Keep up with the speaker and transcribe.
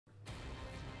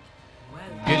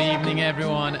evening,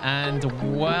 everyone, and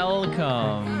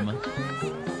welcome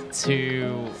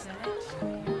to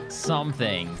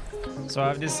something. So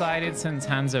I've decided, since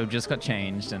Hanzo just got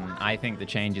changed, and I think the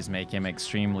changes make him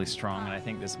extremely strong, and I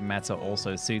think this meta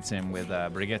also suits him with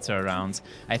Brigitte around,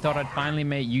 I thought I'd finally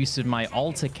make use of my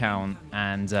alt account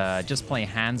and just play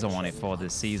Hanzo on it for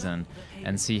this season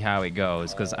and see how it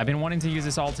goes, because I've been wanting to use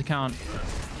this alt account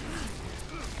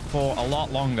for a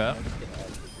lot longer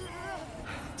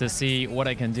to see what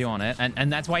I can do on it,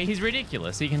 and that's why he's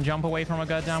ridiculous. He can jump away from a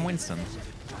goddamn Winston.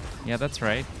 Yeah, that's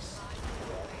right.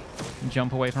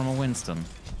 Jump away from a Winston.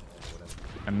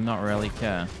 I'm not really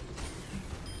care.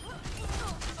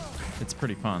 It's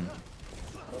pretty fun.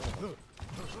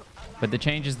 But the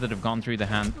changes that have gone through the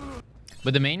hand...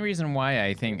 But the main reason why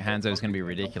I think Hanzo is going to be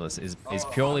ridiculous is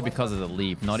purely because of the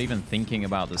leap, not even thinking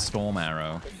about the Storm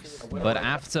Arrow. But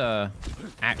after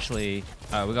actually...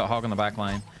 we got Hog on the back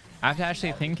line. After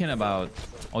actually thinking about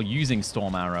or using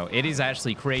Storm Arrow, it is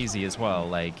actually crazy as well.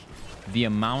 Like, the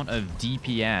amount of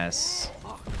DPS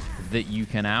that you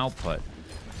can output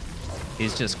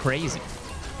is just crazy.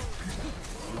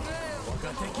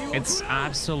 It's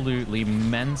absolutely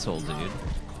mental, dude.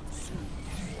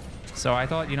 So I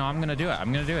thought, you know, I'm gonna do it.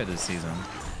 I'm gonna do it this season.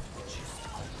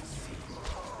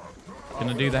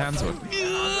 Gonna do the Hanzo.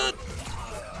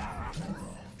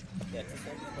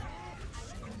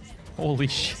 Holy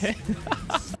shit.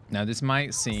 Now, this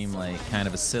might seem like kind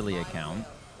of a silly account.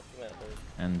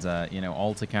 And, you know,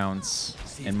 alt accounts,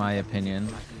 in my opinion,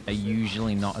 are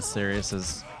usually not as serious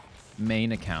as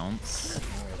main accounts.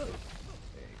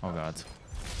 Oh, God.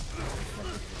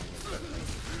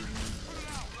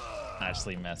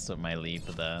 Actually messed up my leap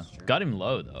there. Got him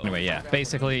low, though. Anyway, yeah.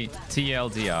 Basically,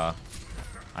 TLDR.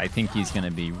 I think he's going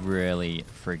to be really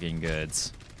frigging good.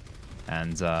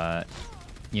 And,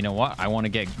 you know what? I want to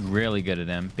get really good at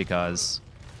him because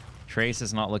Trace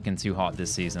is not looking too hot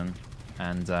this season.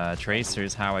 And Tracer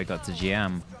is how I got to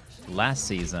GM last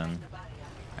season.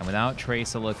 And without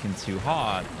Tracer looking too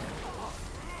hot,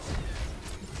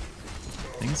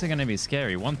 things are going to be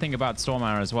scary. One thing about Storm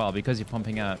Arrow as well, because you're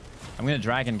pumping up. I'm going to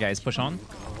Dragon, guys. Push on.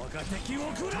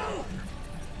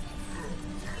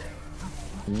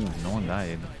 Ooh, no one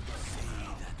died.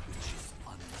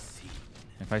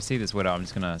 If I see this Widow, I'm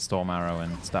just going to Storm Arrow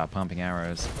and start pumping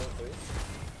arrows.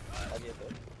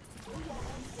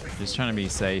 Just trying to be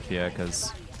safe here,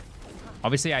 because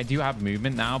obviously I do have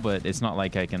movement now, but it's not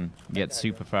like I can get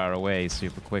super far away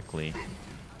super quickly.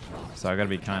 So I got to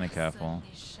be kind of careful.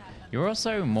 You're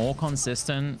also more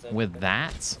consistent with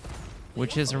that,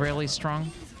 which is really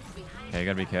strong. Okay, you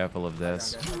got to be careful of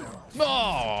this.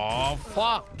 Oh,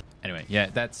 fuck. Anyway,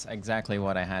 yeah, that's exactly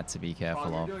what I had to be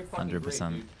careful of,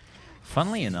 100%.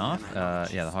 Funnily enough,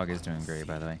 yeah, the Hog is doing great,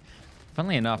 by the way.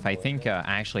 Funnily enough, I think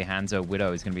actually Hanzo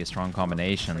Widow is going to be a strong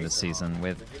combination this season,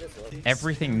 with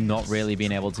everything not really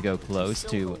being able to go close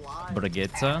to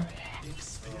Brigitte.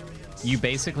 You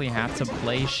basically have to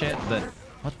play shit that...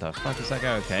 What the fuck? Is that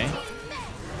guy okay?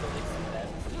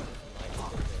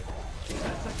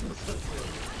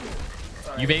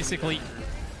 You basically...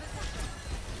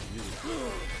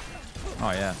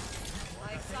 Oh, yeah.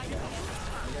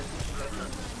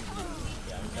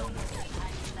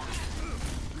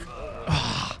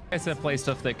 I said play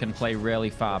stuff that can play really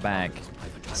far back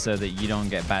so that you don't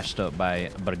get bashed up by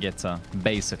Brigitte,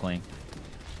 basically.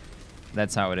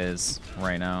 That's how it is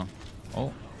right now.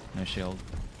 Oh, no shield.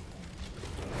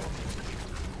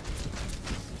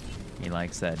 He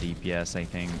likes that DPS, I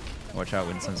think. Watch out,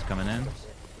 Winston's coming in.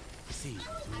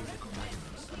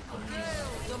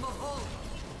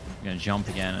 I'm gonna jump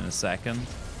again in a second.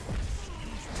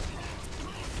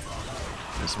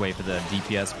 Just wait for the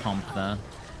DPS pump there.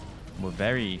 We're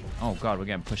very... Oh, God, we're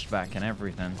getting pushed back and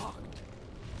everything.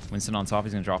 Winston on top.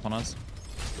 He's going to drop on us.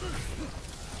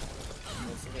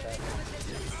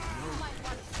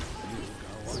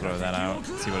 Let's throw that out.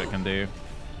 See what it can do.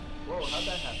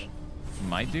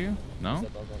 Might do? No?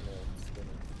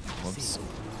 Whoops.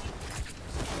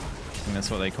 I think that's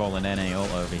what they call an NA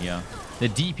ult over here. The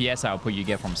DPS output you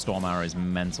get from Storm Arrow is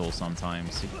mental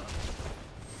sometimes.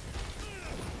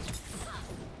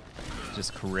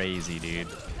 Just crazy, dude.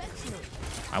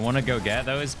 I want to go get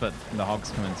those, but the Hog's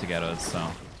coming to get us, so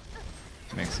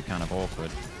it makes it kind of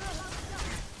awkward.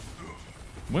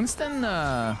 Winston's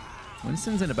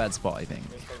in a bad spot, I think.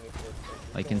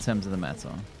 Like, in terms of the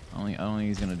meta. I don't think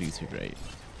he's going to do too great.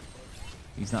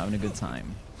 He's not having a good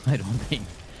time, I don't think.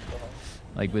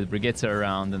 Like, with Brigitte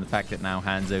around and the fact that now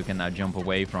Hanzo can now jump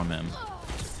away from him.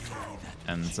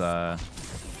 And,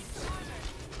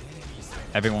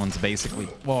 everyone's basically...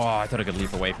 Whoa, I thought I could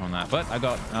leap away from that. But I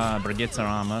got Brigitte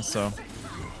armor, so...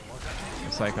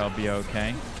 Looks like I'll be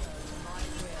okay.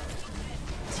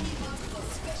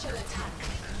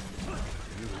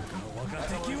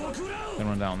 Good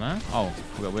one down there. Oh,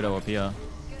 we got Widow up here.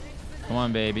 Come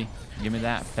on, baby. Give me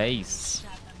that face.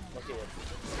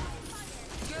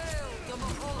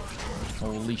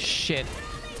 Holy shit.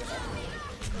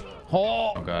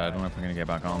 Oh god, I don't know if we're gonna get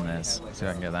back on this. Let's see if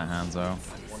I can get that Hanzo.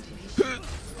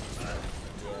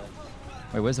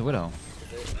 Wait, where's the Widow?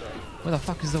 Where the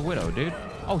fuck is the Widow, dude?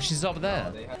 Oh, she's up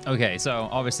there. Okay, so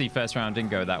obviously first round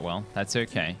didn't go that well. That's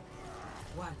okay.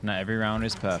 Not every round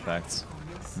is perfect.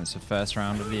 It's the first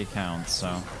round of the account,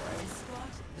 so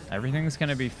everything's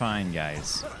gonna be fine,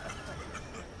 guys.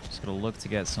 Just gotta look to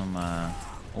get some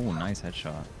oh, nice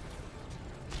headshot.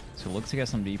 So look to get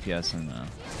some DPS in there.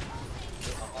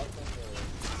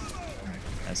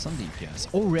 There's some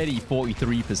DPS. Already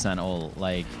 43% all.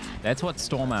 Like, that's what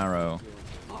Storm Arrow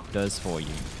does for you.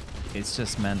 It's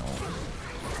just mental.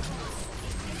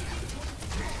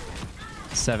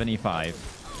 75.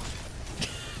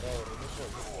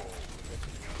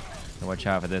 So watch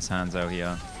out for this Hanzo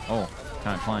here. Oh,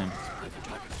 can't climb.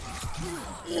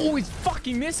 Oh, he's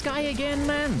fucking this guy again,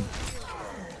 man.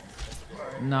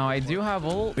 No, I do have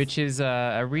ult, which is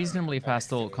a reasonably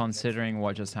fast ult considering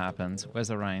what just happened. Where's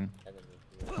the Rein?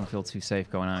 I don't feel too safe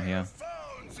going out here.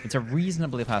 It's a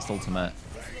reasonably fast ultimate,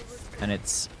 and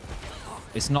it's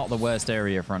not the worst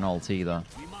area for an ult either.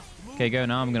 Okay, go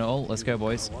now. I'm gonna ult. Let's go,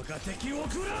 boys.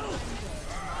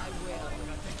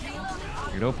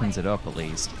 It opens it up at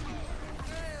least.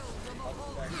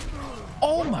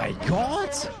 Oh my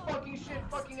god!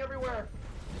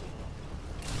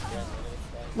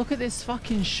 Look at this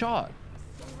fucking shot.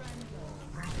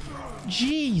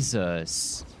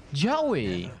 Jesus.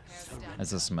 Joey.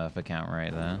 That's a Smurf account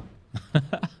right there.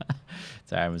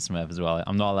 Sorry, I'm a Smurf as well.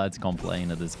 I'm not allowed to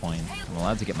complain at this point. I'm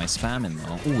allowed to get my spam in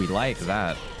though. Oh, we like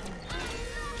that.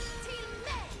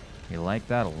 We like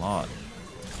that a lot.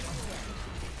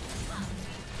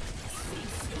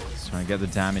 Just trying to get the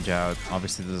damage out.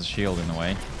 Obviously, there's a shield in the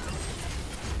way.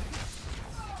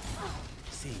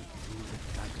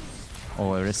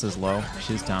 Oh, Arissa's low.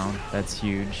 She's down. That's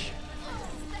huge.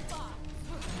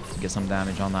 Get some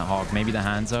damage on that hog. Maybe the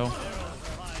Hanzo.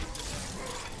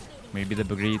 Maybe the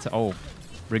Brigitte. Oh,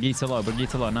 Brigitte low.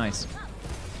 Brigitte low. Nice.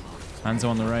 Hanzo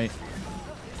on the right.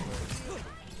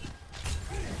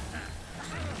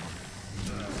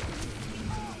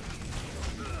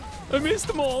 I missed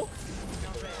them all.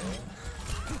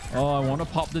 Oh, I want to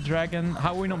pop the dragon.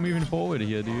 How are we not moving forward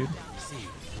here, dude?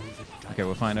 Okay,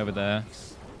 we're fine over there.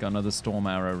 Got another Storm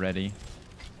Arrow ready.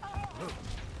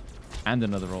 And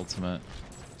another ultimate.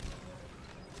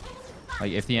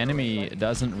 Like, if the enemy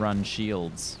doesn't run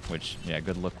shields, which, yeah,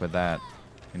 good luck with that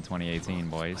in 2018,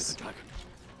 boys.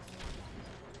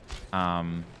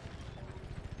 Wow,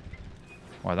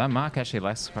 that mark actually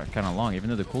lasts kind of long, even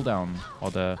though the cooldown,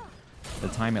 or the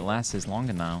time it lasts is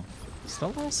longer now.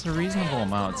 Still lasts a reasonable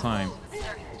amount of time.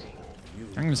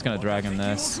 I'm just gonna dragon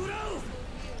this.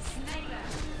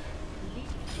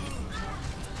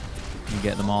 You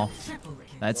get them off.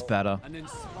 That's better.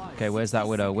 Okay, where's that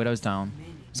Widow? Widow's down.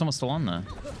 Someone's still on there.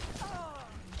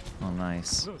 Oh,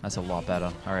 nice. That's a lot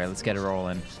better. All right, let's get it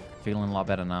rolling. Feeling a lot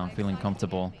better now. Feeling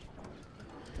comfortable.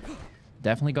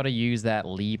 Definitely got to use that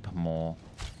leap more.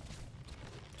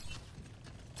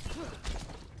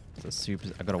 It's a super.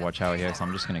 I got to watch out here because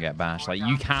I'm just going to get bashed. Like,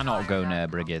 you cannot go near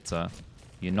Brigitte.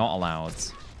 You're not allowed.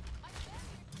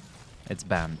 It's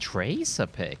banned. Tracer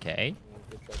pick, eh?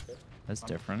 That's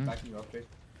different.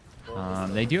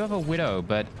 They do have a Widow,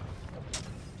 but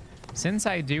since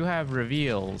I do have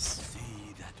reveals,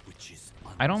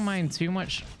 I don't mind too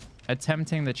much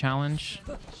attempting the challenge.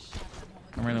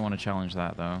 I don't really want to challenge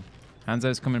that, though.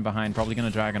 Hanzo's coming behind, probably going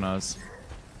to dragon us.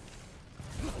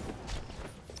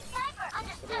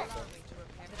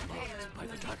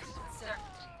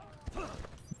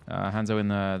 Hanzo in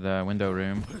the window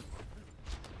room.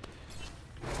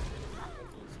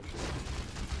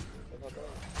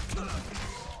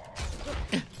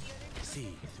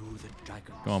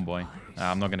 Go on, boy.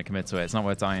 I'm not going to commit to it. It's not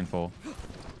worth dying for.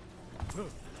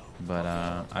 But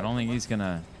I don't think he's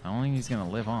gonna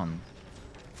live on.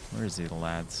 Where is he, the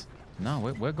lads? No,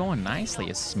 we're going nicely.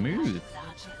 It's smooth.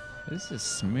 This is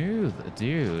smooth,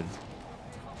 dude.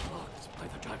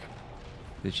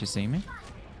 Did she see me?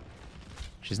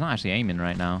 She's not actually aiming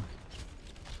right now.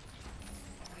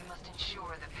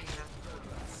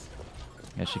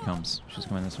 Yeah, she comes. She's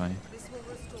coming this way.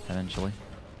 Eventually.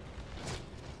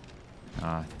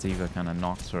 Ah, D.Va kind of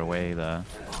knocks her away there.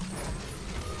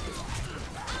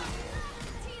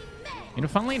 You know,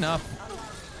 funnily enough,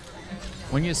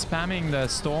 when you're spamming the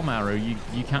storm arrow, you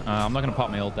can't. I'm not gonna pop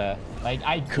my ult there. Like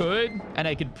I could, and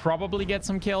I could probably get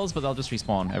some kills, but they'll just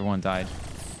respawn. Everyone died.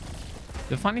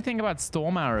 The funny thing about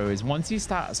storm arrow is once you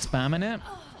start spamming it,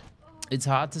 it's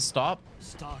hard to stop.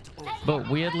 But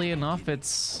weirdly enough,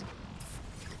 it's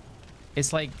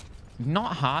like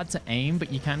not hard to aim,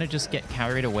 but you kind of just get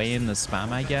carried away in the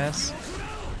spam, I guess.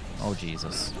 Oh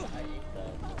Jesus!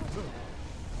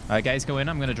 All right, guys, go in.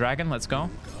 I'm gonna dragon. Let's go.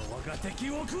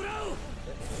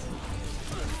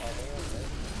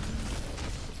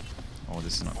 Oh,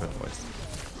 this is not good, boys.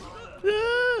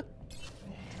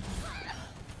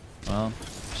 Well,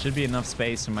 should be enough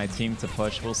space for my team to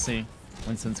push. We'll see.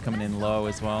 Winston's coming in low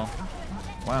as well.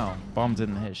 Wow, bomb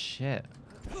didn't hit shit.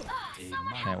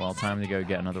 Okay, well, time to go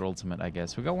get another ultimate, I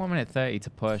guess. We got 1 minute 30 to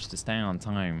push to stay on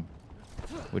time,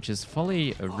 which is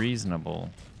fully reasonable.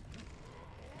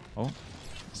 Oh,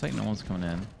 looks like no one's coming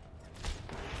in.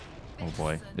 Oh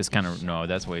boy, this kind of no,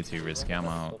 that's way too risky. I'm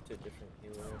out.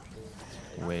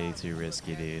 Way too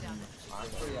risky, dude.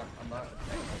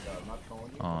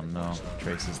 Oh no,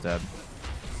 Trace is dead.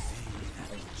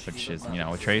 Which is, you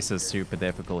know, Trace is super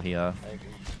difficult here.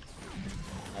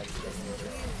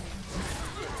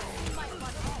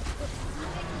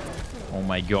 Oh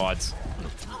my god.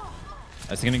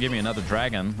 That's gonna give me another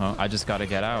dragon. Oh, I just gotta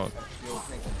get out.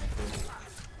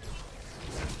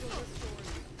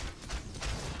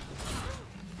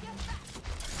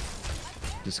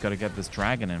 Just gotta get this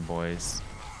dragon in, boys.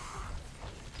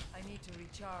 I need to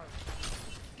recharge.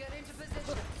 Get into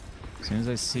position. As soon as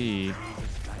I see...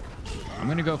 I'm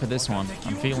gonna go for this one.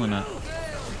 I'm feeling it.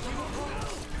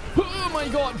 Oh my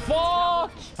god,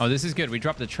 fuck! Oh, this is good. We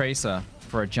dropped the Tracer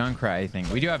for a Junkrat, I think.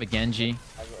 We do have a Genji,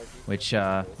 which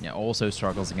yeah, also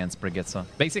struggles against Brigitte.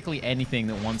 Basically anything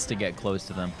that wants to get close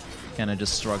to them kind of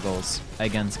just struggles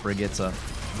against Brigitte.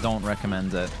 Don't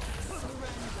recommend it.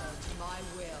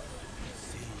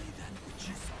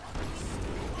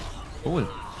 Oh,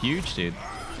 huge, dude.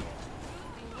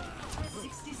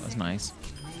 That's nice.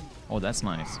 Oh, that's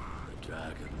nice.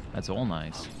 That's all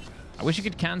nice. I wish you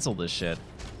could cancel this shit.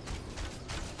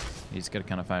 You just gotta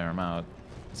kind of fire them out,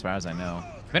 as far as I know.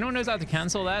 If anyone knows how to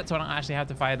cancel that, so I don't actually have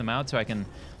to fire them out, so I can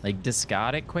like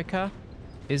discard it quicker,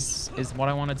 is what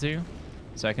I want to do,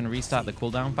 so I can restart the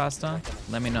cooldown faster.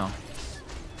 Let me know.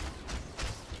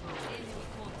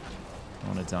 I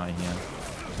want to die here.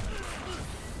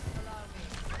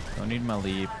 Don't need my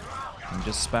leap. And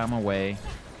just spam away.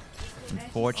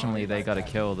 Unfortunately, they got a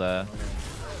kill there.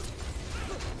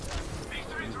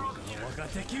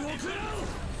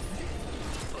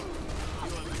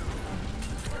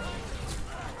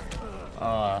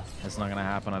 It's not gonna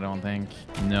happen, I don't think.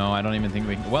 No, I don't even think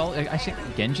we can. Well, actually,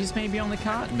 Genji's maybe on the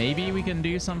cart. Maybe we can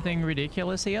do something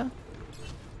ridiculous here.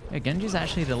 Yeah, Genji's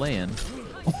actually delaying.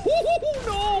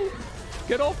 Oh, no!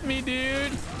 Get off me,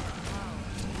 dude!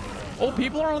 Oh,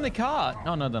 people are on the cart.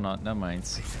 Oh, no, they're not. Never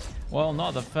mind. Well,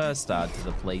 not the first start to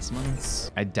the placements.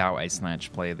 I doubt I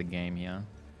snatch play of the game here.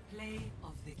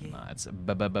 Nah, it's a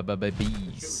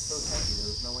beast.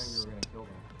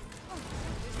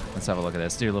 Let's have a look at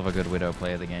this. Do love a good Widow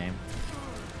play of the game.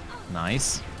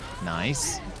 Nice.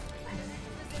 Nice.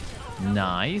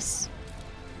 Nice.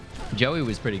 Joey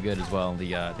was pretty good as well,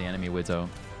 the enemy Widow.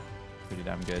 Pretty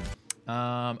damn good.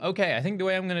 Okay, I think the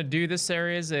way I'm gonna do this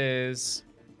series is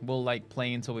we'll like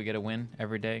play until we get a win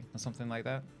every day or something like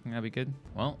that. Think that'd be good.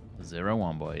 Well,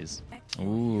 0-1, boys.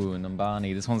 Ooh,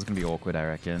 Numbani. This one's gonna be awkward, I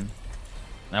reckon.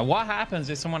 Now, what happens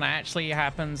if someone actually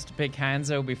happens to pick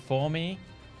Hanzo before me?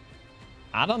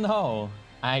 I don't know,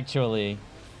 actually.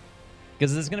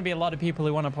 Because there's gonna be a lot of people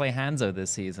who want to play Hanzo this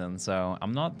season, so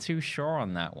I'm not too sure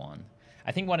on that one.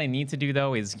 I think what I need to do,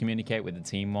 though, is communicate with the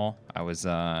team more. I was,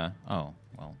 oh,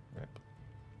 well, rip.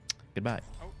 Goodbye.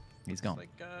 He's gone.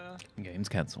 Game's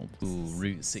cancelled. Ooh,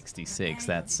 Route 66.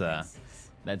 That's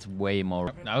way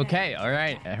more. Okay, all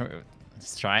right.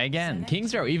 Let's try again.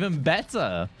 King's Row, even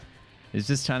better. It's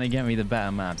just trying to get me the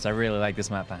better maps. I really like this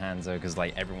map for Hanzo because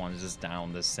like everyone's just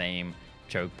down the same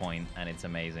choke point and it's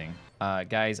amazing.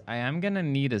 Guys, I am gonna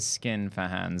need a skin for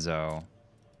Hanzo,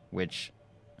 which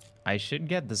I should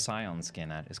get the Scion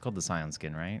skin at. It's called the Scion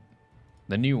skin, right?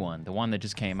 The new one, the one that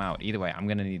just came out. Either way, I'm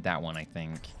gonna need that one, I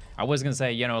think. I was gonna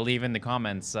say, you know, leave in the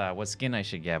comments what skin I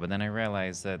should get, but then I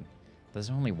realized that there's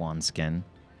only one skin.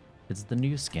 It's the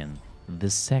new skin, the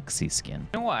sexy skin.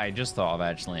 You know what I just thought of,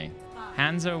 actually?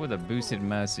 Hanzo with a boosted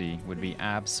Mercy would be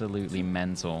absolutely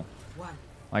mental.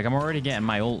 Like, I'm already getting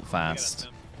my ult fast.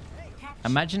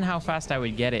 Imagine how fast I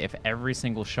would get it if every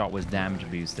single shot was damage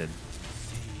boosted.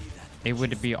 It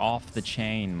would be off the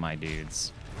chain, my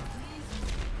dudes.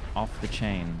 Off the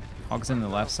chain. Hog's in the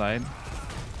left side.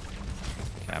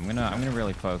 Yeah, I'm gonna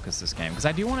really focus this game because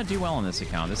I do want to do well on this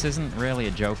account. This isn't really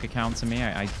a joke account to me.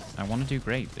 I want to do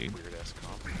great, dude.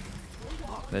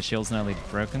 Their shield's nearly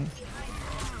broken.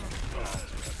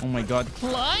 Oh my god,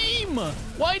 climb!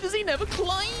 Why does he never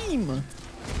climb?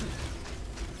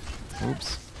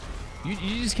 Oops. You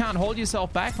just can't hold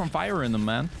yourself back from firing them,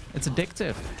 man. It's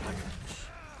addictive.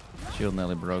 Shield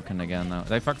nearly broken again, though.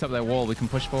 They fucked up their wall. We can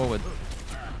push forward.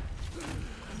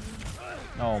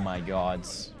 Oh my god.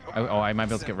 Oh, I might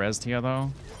be able to get rezzed here,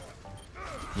 though.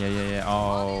 Yeah.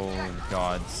 Oh,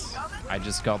 god. I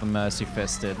just got the Mercy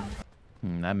Fisted.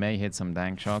 That may hit some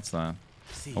dank shots, though.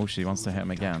 Oh, she wants to hit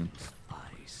him again.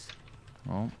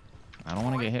 Well, I don't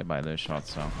want to get hit by those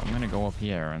shots, so I'm going to go up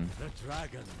here and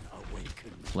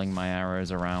fling my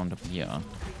arrows around up here.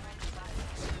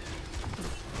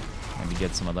 Maybe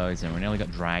get some of those in. We nearly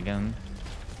got dragon.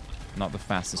 Not the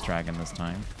fastest dragon this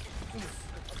time.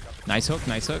 Nice hook,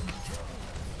 nice hook.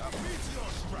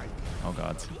 Oh,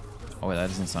 God. Oh, wait, that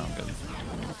doesn't sound good.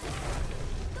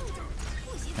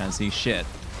 Can't see shit.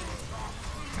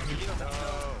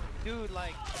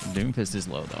 Doomfist is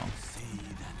low, though.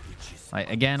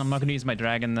 Again, I'm not going to use my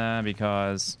dragon there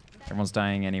because everyone's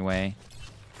dying anyway.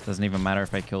 Doesn't even matter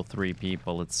if I kill 3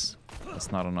 people. It's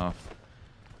not enough.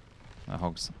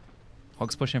 Hog's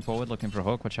pushing forward, looking for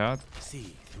Hook. Watch out.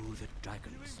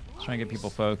 Trying to get people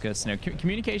focused. You know,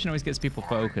 communication always gets people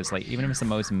focused. Like, even if it's the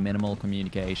most minimal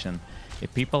communication,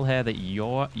 if people hear that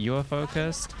you're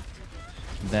focused,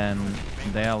 then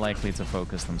they are likely to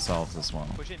focus themselves as well.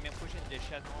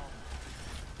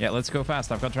 Yeah, let's go fast.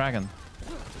 I've got dragon.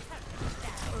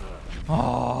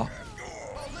 Oh,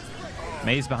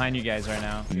 May's behind you guys right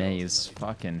now. May is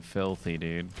fucking filthy,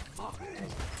 dude.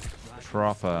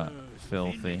 Proper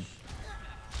filthy.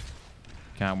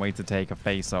 Can't wait to take a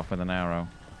face off with an arrow.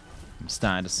 I'm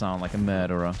starting to sound like a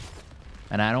murderer.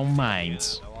 And I don't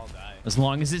mind. As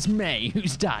long as it's May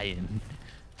who's dying.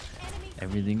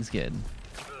 Everything's good.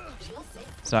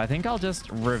 So I think I'll just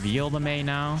reveal the May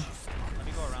now.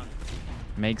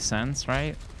 Makes sense,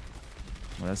 right?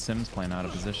 Well, that Sim's playing out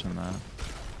of position there.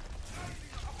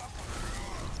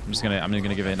 I'm just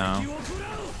gonna give it now.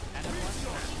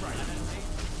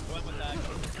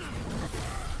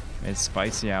 It's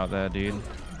spicy out there, dude.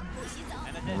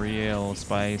 Real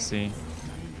spicy.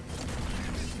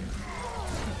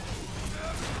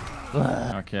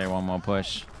 Okay, one more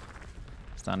push.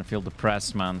 Starting to feel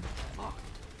depressed, man.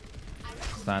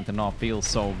 Starting to not feel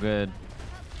so good.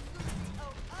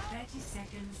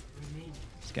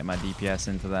 Let's get my DPS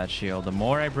into that shield. The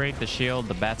more I break the shield,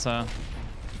 the better.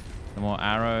 The more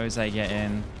arrows I get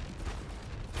in,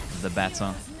 the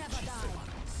better.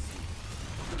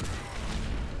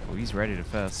 Oh, he's ready to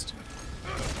fist.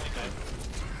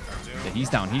 Yeah, he's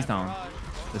down, he's down.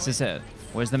 This is it.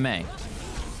 Where's the May?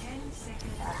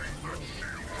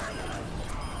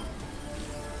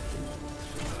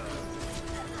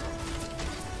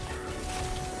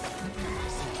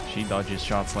 She dodges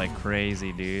shots like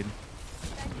crazy, dude.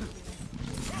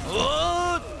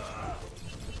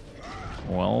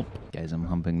 Well, guys, I'm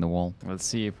humping the wall. Let's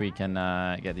see if we can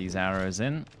get these arrows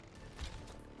in.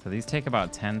 So these take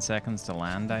about 10 seconds to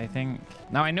land, I think.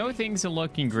 Now, I know things are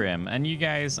looking grim, and you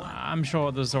guys, I'm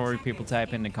sure there's already people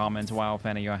type in the comments, wow,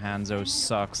 Fenner, your Hanzo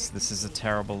sucks. This is a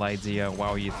terrible idea.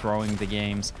 Wow, you're throwing the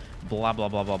games. Blah, blah,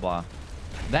 blah, blah, blah.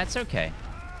 That's okay.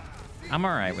 I'm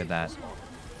all right with that.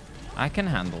 I can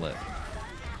handle it.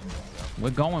 We're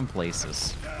going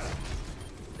places.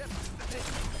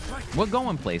 We're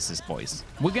going places, boys.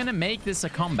 We're gonna make this a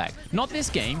comeback. Not this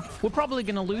game. We're probably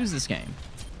gonna lose this game.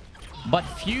 But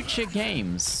future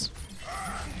games,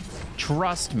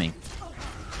 trust me,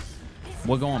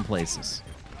 we're going places.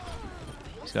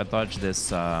 Just gotta dodge this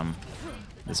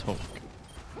this hook.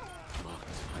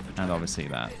 And obviously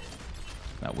that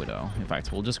Widow. In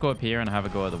fact, we'll just go up here and have a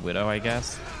go at the Widow, I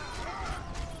guess.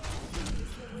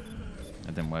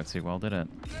 It didn't work too well, did it?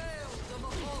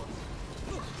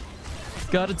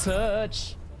 Got a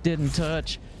touch. Didn't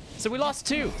touch. So we lost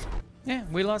 2. Yeah,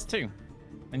 we lost 2.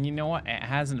 And you know what? It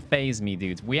hasn't phased me,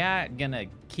 dudes. We are gonna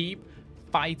keep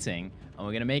fighting, and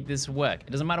we're gonna make this work.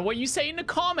 It doesn't matter what you say in the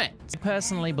comments. I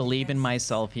personally believe in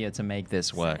myself here to make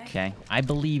this work, okay? I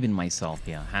believe in myself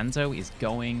here. Hanzo is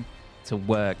going to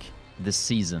work this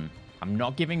season. I'm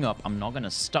not giving up. I'm not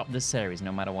gonna stop this series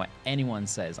no matter what anyone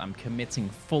says. I'm committing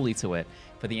fully to it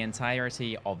for the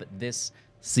entirety of this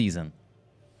season.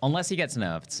 Unless he gets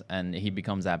nerfed and he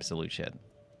becomes absolute shit.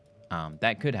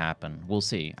 That could happen. We'll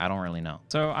see. I don't really know.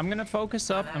 So I'm going to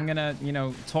focus up. I'm going to, you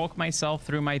know, talk myself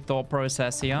through my thought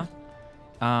process here.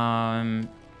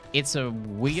 It's a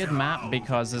weird map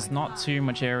because there's not too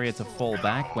much area to fall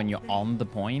back when you're on the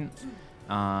point.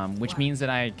 which means that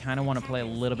I kind of want to play a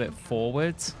little bit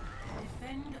forward.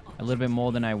 A little bit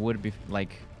more than I would be,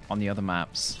 like, on the other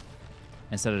maps.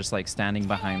 Instead of just, like, standing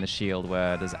behind the shield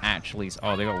where there's actually...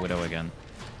 Oh, they got Widow again.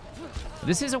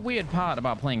 This is a weird part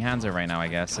about playing Hanzo right now, I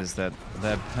guess, is that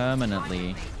they're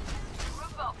permanently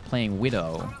playing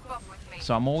Widow.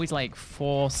 So I'm always, like,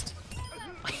 forced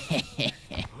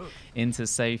into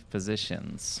safe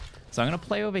positions. So I'm going to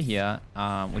play over here,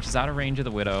 which is out of range of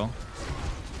the Widow.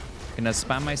 Going to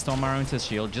spam my Storm Arrow into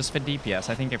shield just for DPS.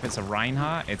 I think if it's a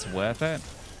Reinhardt, it's worth it.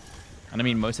 And I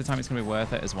mean, most of the time it's going to be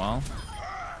worth it as well.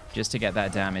 Just to get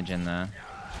that damage in there.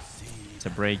 To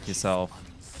break yourself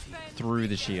through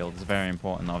the shield is very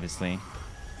important, obviously.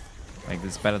 Like,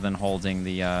 it's better than holding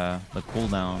the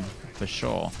cooldown, for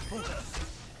sure.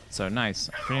 So, nice.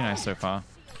 Pretty nice so far.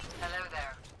 Hello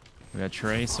there. We got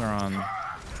Tracer on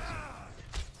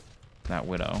that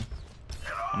Widow.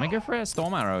 I'm going to go for a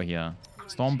Storm Arrow here.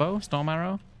 Storm Bow? Storm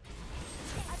Arrow?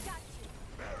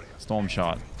 Storm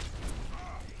Shot.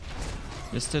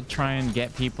 Just to try and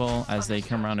get people as they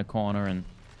come around a corner and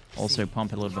also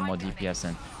pump a little bit more DPS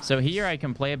in. So here I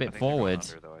can play a bit forward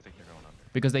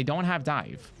because they don't have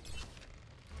dive.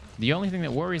 The only thing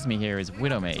that worries me here is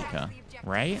Widowmaker,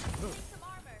 right?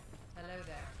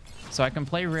 So I can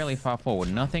play really far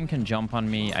forward. Nothing can jump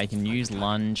on me. I can use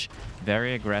lunge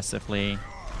very aggressively.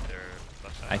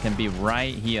 I can be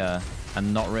right here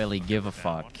and not really give a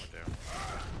fuck.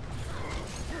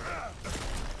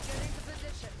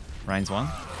 Ryan's one.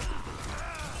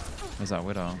 Where's that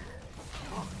Widow?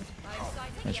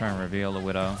 Let's try and reveal the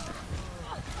Widow.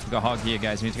 We got Hog here,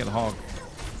 guys. We need to get the Hog.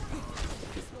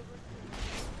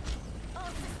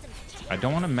 I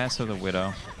don't want to mess with the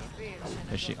Widow.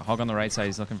 Is she Hog on the right side?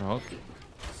 He's looking for Hook.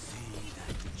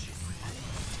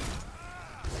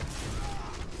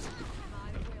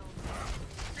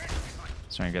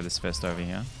 Let's try and get this fist over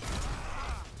here.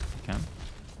 Can.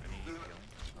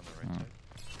 Oh.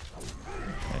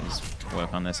 Okay, just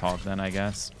work on this Hog then, I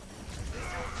guess.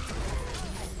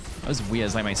 That was weird.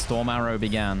 It's like my Storm Arrow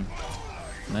began,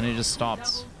 and then it just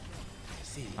stopped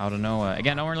out of nowhere.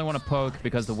 Again, I don't really want to poke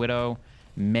because the Widow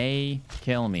may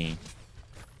kill me.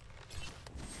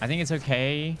 I think it's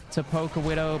okay to poke a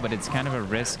Widow, but it's kind of a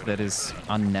risk that is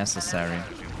unnecessary.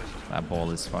 That ball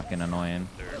is fucking annoying.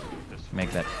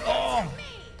 Make that... Oh!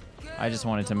 I just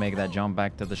wanted to make that jump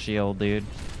back to the shield, dude.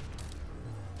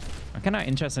 I'm kind of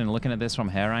interested in looking at this from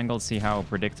hair angle to see how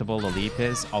predictable the leap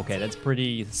is. Okay, that's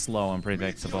pretty slow and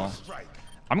predictable.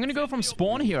 I'm going to go from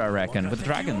spawn here, I reckon, with the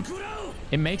dragon.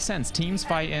 It makes sense. Teams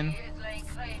fighting.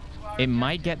 It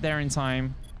might get there in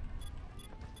time.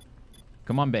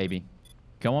 Come on, baby.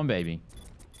 Come on, baby.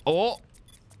 Oh!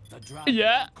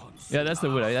 Yeah! Yeah, that's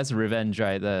the Widow. That's revenge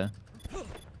right there.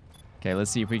 Okay, let's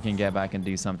see if we can get back and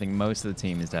do something. Most of the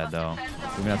team is dead, though. We're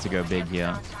going to have to go big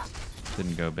here.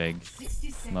 Didn't go big.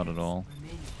 Not at all.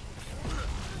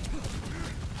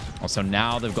 Also,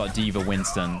 now they've got D.Va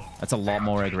Winston. That's a lot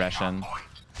more aggression.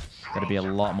 Gotta be a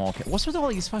lot more... What's with all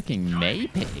these fucking Mei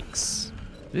picks?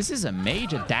 This is a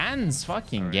major Dan's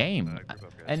fucking game.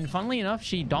 And funnily enough,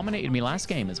 she dominated me last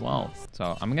game as well.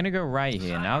 So I'm gonna go right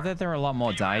here. Now that they're a lot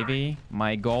more divey,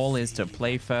 my goal is to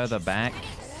play further back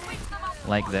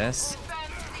like this.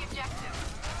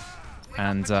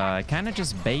 And kind of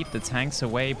just bait the tanks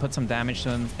away, put some damage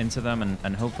into them,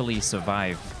 and hopefully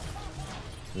survive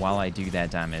while I do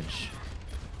that damage.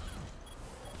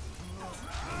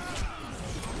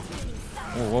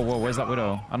 Whoa, whoa, whoa, where's that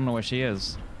Widow? I don't know where she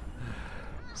is.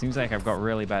 Seems like I've got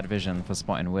really bad vision for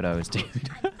spotting Widows, dude.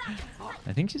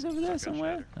 I think she's over there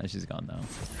somewhere. Oh, she's gone now.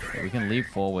 Okay, we can leap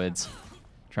forwards.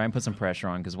 Try and put some pressure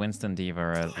on, because Winston D.Va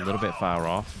are a little bit far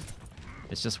off.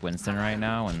 It's just Winston right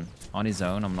now, and on his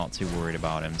own, I'm not too worried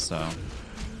about him, so...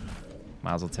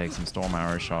 Might as well take some Storm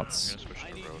Arrow shots.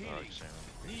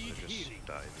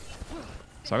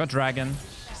 So I got Dragon.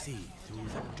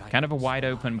 Kind of a wide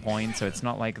open point, so it's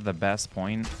not like the best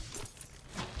point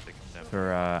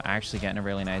for actually getting a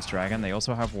really nice Dragon. They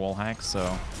also have wall hacks, so...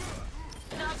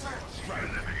 I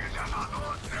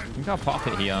think I'll pop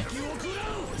it here.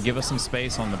 Give us some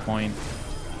space on the point.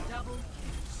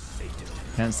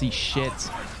 Can't see shit.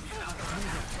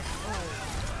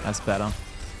 That's better.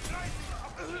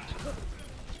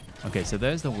 Okay, so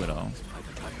there's the Widow.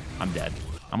 I'm dead.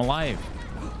 I'm alive.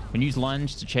 We can use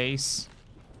lunge to chase.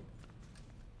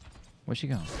 Where'd she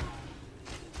go?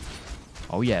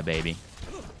 Oh yeah, baby.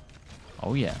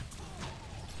 Oh yeah.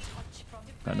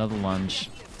 Got another lunge.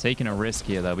 Taking a risk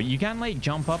here though, but you can like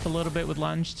jump up a little bit with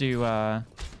lunge to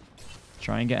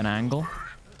try and get an angle.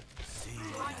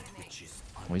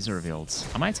 Wizard revealed.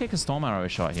 I might take a Storm Arrow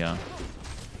shot here.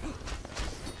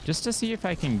 Just to see if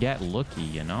I can get lucky,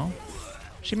 you know?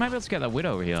 She might be able to get that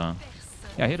Widow over here.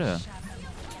 Yeah, hit her.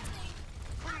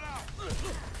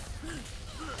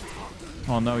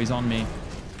 Oh no, he's on me.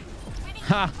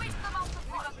 Ha!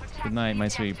 Good night, my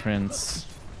sweet prince.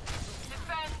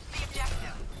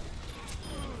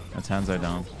 That's Hanzo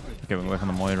down. Okay, we're working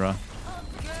on the Moira.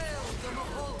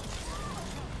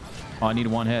 Oh, I need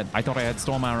one hit. I thought I had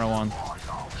Storm Arrow on.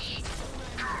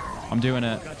 I'm doing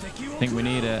it. I think we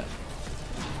need it.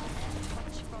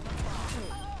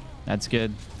 That's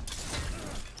good.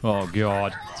 Oh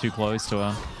god, too close to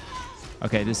her.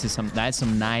 Okay, this is that's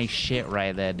some nice shit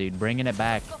right there, dude. Bringing it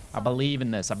back. I believe in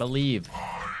this. I believe.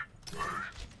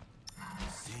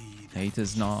 Hate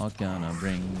is not gonna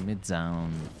bring me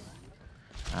down.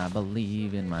 I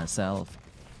believe in myself.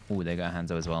 Ooh, they got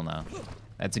Hanzo as well now.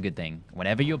 That's a good thing.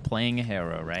 Whenever you're playing a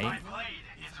hero, right?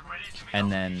 And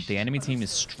then the enemy team is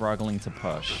struggling to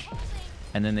push.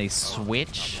 And then they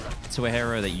switch to a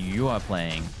hero that you are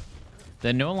playing.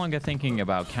 They're no longer thinking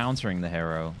about countering the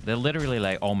hero. They're literally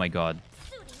like, oh my god.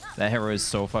 That hero is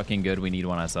so fucking good, we need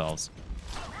one ourselves.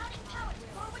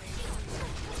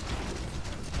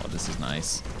 Oh, this is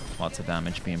nice. Lots of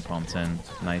damage being pumped in.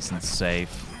 Nice and safe.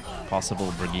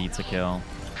 Possible Brigitte to kill.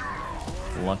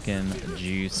 Looking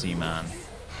juicy, man.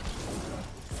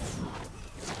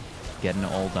 Getting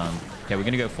it all done. Okay, we're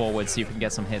gonna go forward, see if we can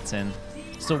get some hits in.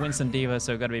 Still Winston D.Va,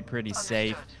 so gotta be pretty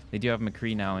safe. They do have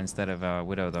McCree now instead of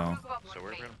Widow, though. So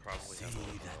we're gonna probably have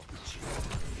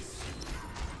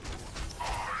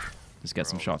Just get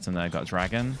some shots in there. Got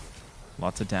Dragon.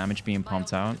 Lots of damage being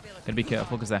pumped out. Gotta be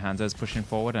careful because their Hanzo's pushing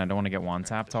forward, and I don't want to get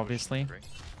one-tapped, obviously.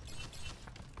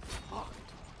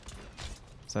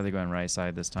 So they're going right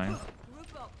side this time.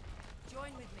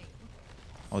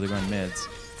 Oh, they're going mids.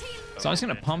 So I'm just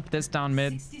gonna pump this down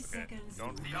mid.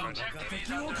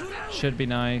 Should be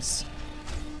nice.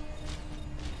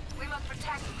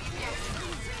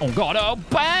 Oh god, oh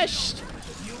bashed!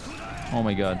 Oh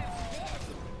my god.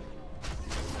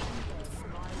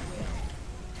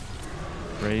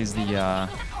 Raise the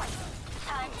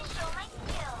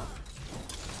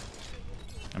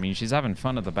I mean, she's having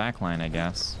fun at the backline, I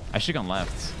guess. I should've gone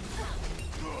left.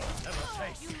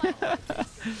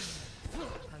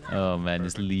 Oh man,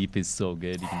 this leap is so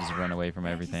good. You can just run away from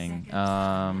everything.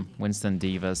 Winston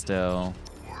D.Va still.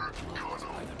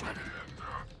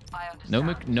 No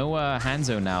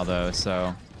Hanzo now though,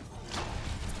 so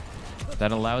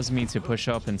that allows me to push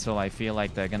up until I feel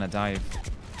like they're gonna dive,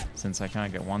 since I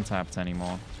can't get one-tapped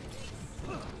anymore.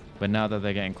 But now that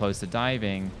they're getting close to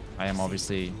diving, I am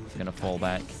obviously gonna fall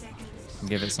back and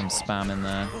give it some spam in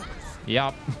there.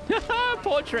 Yup.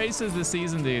 Poor Tracers this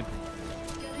season, dude.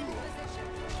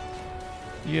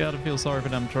 You gotta feel sorry for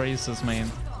them Tracers, man.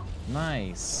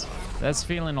 Nice. That's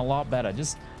feeling a lot better.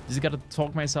 Just gotta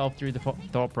talk myself through the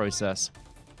thought process.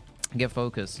 Get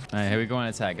focused. All right, here we go on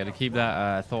attack. Gotta keep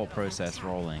that thought process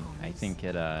rolling. I think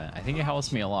it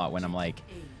helps me a lot when I'm like,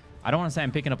 I don't want to say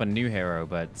I'm picking up a new hero,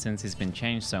 but since it's been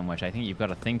changed so much, I think you've got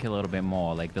to think a little bit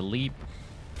more. Like the leap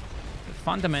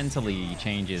fundamentally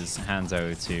changes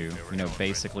Hanzo to, you know,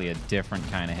 basically a different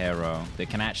kind of hero that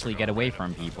can actually get away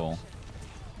from people.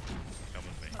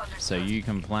 So you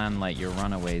can plan like your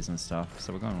runaways and stuff.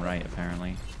 So we're going right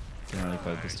apparently. Didn't really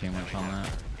focus too much on that.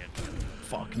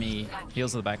 Fuck me.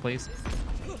 Heals to the back, please.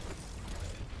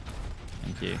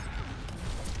 Thank you.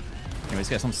 Anyways,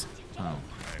 get some. Oh.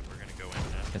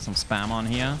 Get some spam on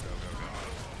here.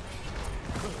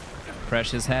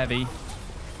 Pressure's heavy.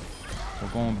 We're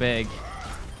going big.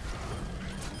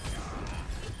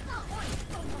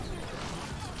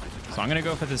 So I'm gonna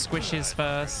go for the squishes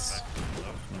first.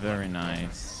 Very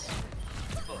nice.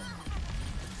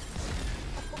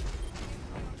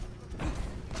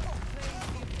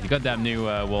 You got that new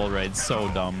wall raid.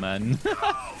 So dumb, man.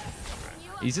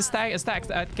 He's just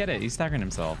stacked. Get it. He's staggering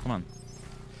himself. Come on.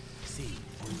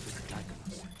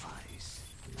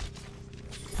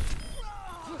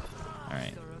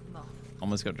 Alright.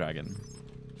 Almost got Dragon.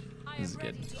 This is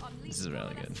good. This is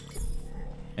really good.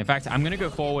 In fact, I'm going to go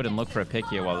forward and look for a pick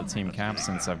here while the team caps,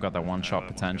 since I've got that one-shot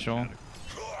potential.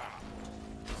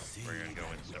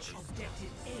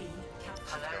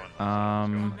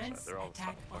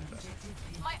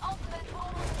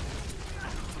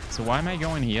 So why am I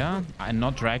going here? I'm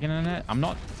not Dragon in it? I'm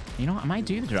not... You know, I might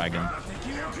do the Dragon.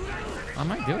 I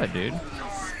might do it, dude.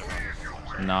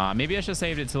 Nah, maybe I should have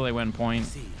saved it till they win point.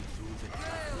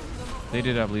 They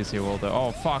did have Lucio Waldo.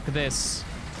 Oh, fuck this.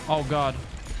 Oh, God.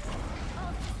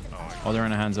 Oh, they're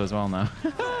in a Hanzo as well now.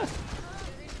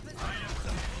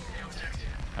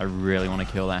 I really want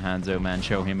to kill that Hanzo, man.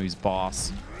 Show him who's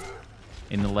boss.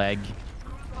 In the leg.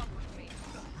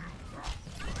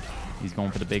 He's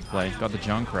going for the big play. Got the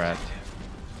Junkrat.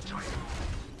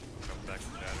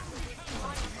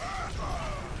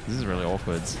 This is really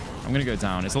awkward. I'm gonna go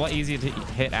down. It's a lot easier to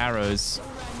hit arrows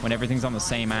when everything's on the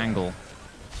same angle.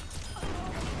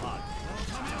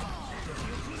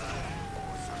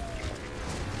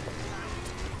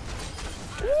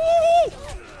 Woo!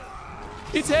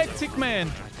 It's hectic,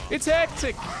 man. It's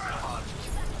hectic.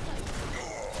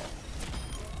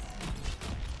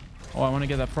 Oh, I want to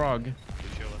get that frog.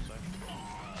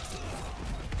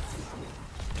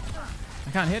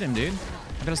 I can't hit him, dude.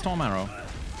 I got a storm arrow.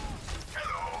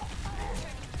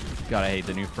 God, I hate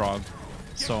the new frog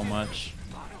so much.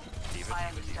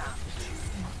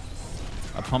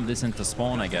 I pump this into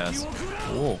spawn, I guess.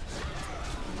 Oh.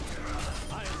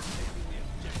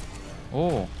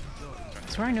 Oh. I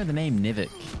swear I know the name Nivik.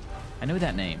 I know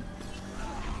that name.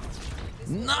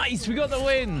 Nice! We got the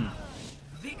win!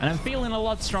 And I'm feeling a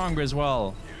lot stronger as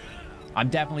well. I'm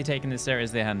definitely taking this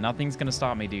seriously. Nothing's gonna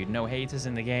stop me, dude. No haters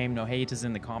in the game, no haters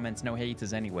in the comments, no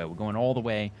haters anywhere. We're going all the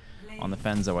way on the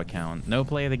Fenzo account. No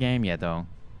play of the game yet, though.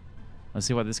 Let's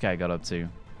see what this guy got up to.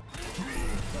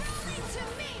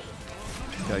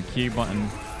 Got a Q button.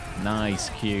 Nice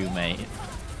Q, mate.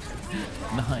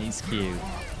 Nice Q.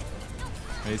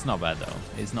 It's not bad, though.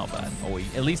 It's not bad. Oh,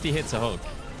 at least he hits a hook.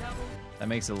 That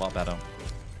makes it a lot better.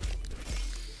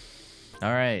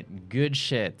 All right, good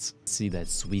shit. See that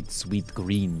sweet, sweet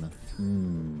green.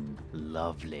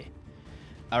 Lovely.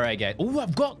 All right, guys.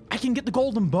 Oh, I can get the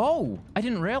golden bow. I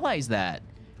didn't realize that.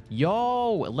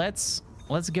 Yo, let's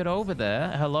get over there.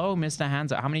 Hello, Mr.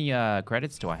 Hanzo. How many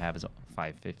credits do I have? Is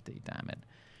 550. Damn it.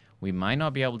 We might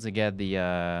not be able to get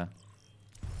the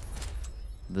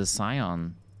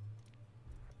Scion.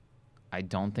 I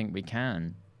don't think we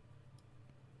can.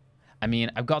 I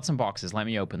mean, I've got some boxes. Let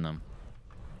me open them.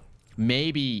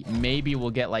 Maybe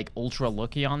we'll get like ultra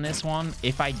lucky on this one.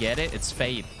 If I get it, it's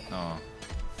fate. Oh.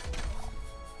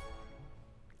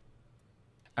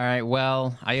 All right,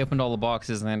 well, I opened all the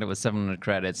boxes and ended with 700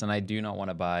 credits, and I do not want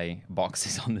to buy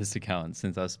boxes on this account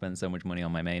since I've spent so much money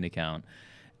on my main account.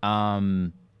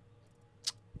 I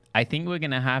think we're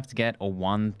gonna have to get a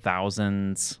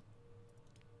 1,000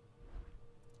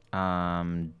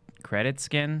 credit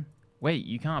skin. Wait,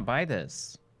 you can't buy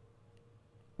this.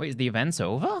 Wait, is the event's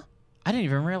over? I didn't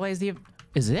even realize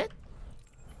is it?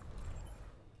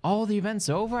 Oh, the event's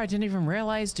over? I didn't even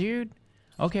realize, dude.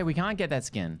 Okay, we can't get that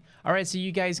skin. All right, so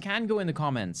you guys can go in the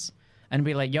comments and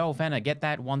be like, yo, Fenner, get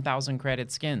that 1,000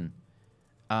 credit skin.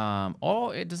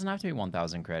 Or it doesn't have to be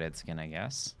 1,000 credit skin, I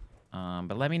guess.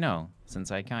 But let me know,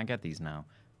 since I can't get these now.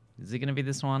 Is it going to be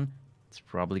this one? It's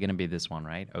probably going to be this one,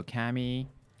 right? Okami,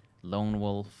 Lone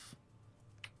Wolf.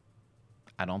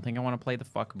 I don't think I want to play the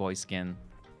fuckboy skin.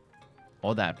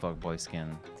 Or that fuckboy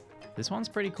skin. This one's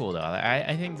pretty cool, though.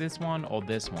 I think this one or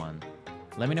this one.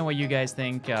 Let me know what you guys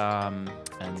think.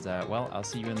 Well, I'll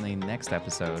see you in the next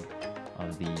episode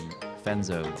of the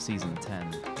Fenzo Season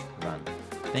 10 run.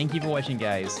 Thank you for watching,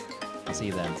 guys. I'll see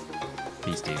you then.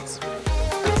 Peace, dudes.